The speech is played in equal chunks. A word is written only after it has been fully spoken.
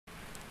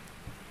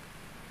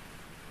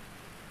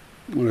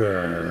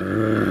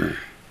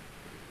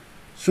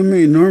Some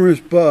enormous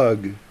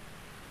bug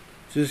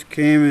just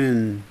came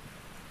and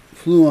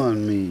flew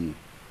on me.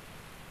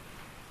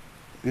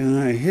 And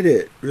I hit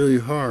it really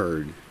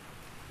hard.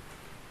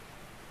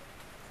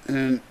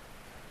 And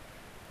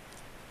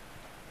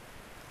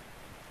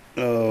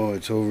oh,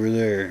 it's over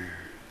there.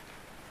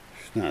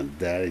 It's not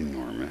that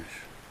enormous.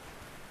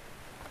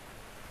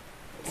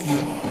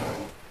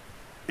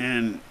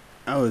 And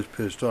I was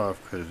pissed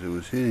off because it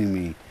was hitting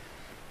me.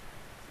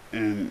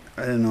 And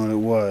I didn't know what it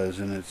was.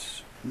 And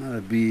it's not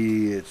a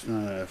bee, it's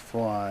not a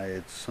fly,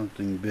 it's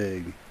something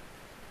big.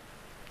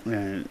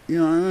 And, you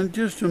know, I'm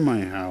just in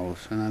my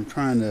house and I'm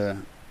trying to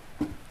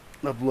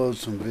upload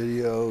some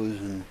videos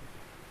and...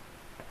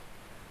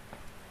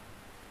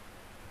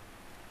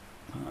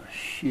 oh,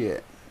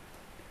 shit.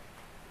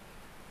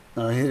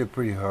 I hit it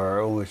pretty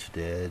hard. Oh, it's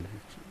dead.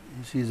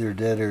 It's either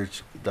dead or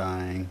it's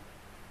dying.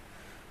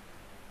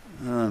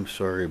 I'm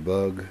sorry,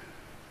 bug.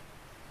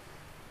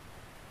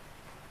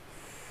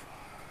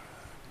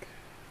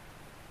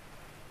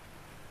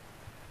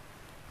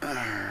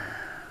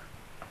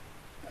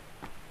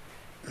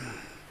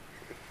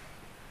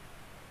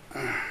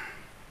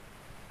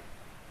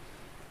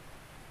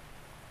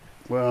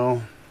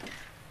 Well,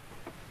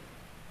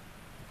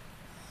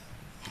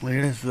 I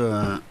guess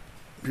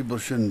people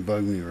shouldn't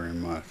bug me very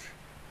much.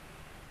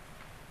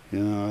 You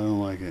know, I don't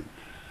like it.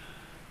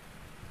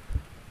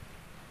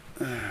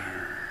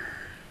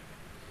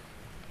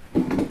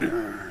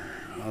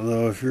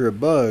 Although if you're a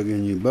bug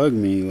and you bug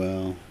me,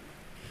 well,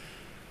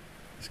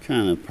 it's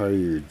kind of part of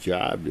your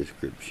job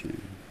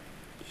description.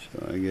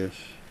 So I guess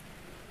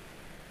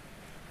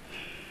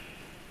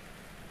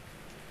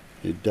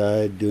it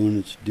died doing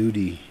its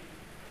duty.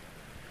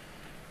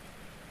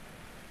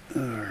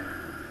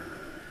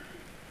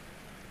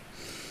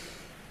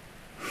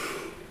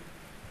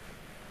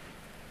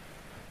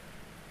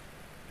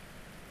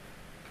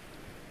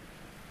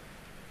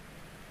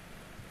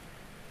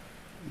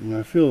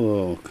 I feel a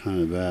little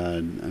kind of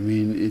bad. I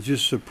mean, it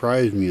just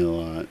surprised me a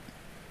lot.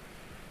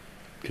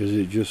 Because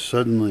it just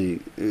suddenly...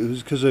 it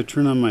was because I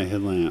turned on my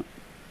headlamp,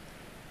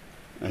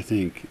 I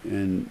think.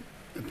 And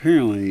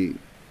apparently...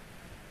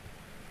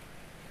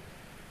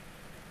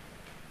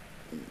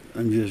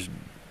 I'm just...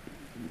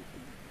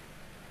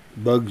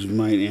 bugs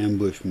might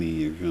ambush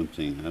me or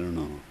something. I don't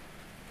know.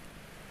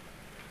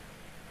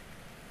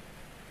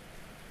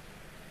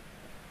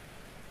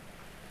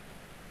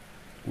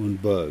 One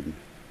bug.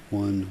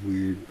 One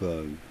weird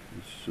bug.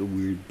 It's a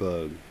weird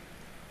bug.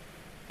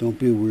 Don't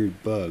be a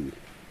weird bug.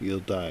 You'll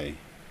die.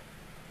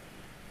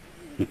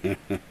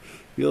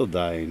 You'll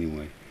die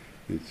anyway.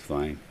 It's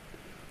fine.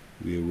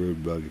 Be a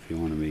weird bug if you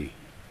want to be.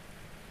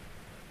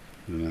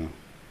 You know,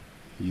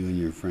 you and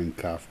your friend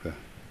Kafka.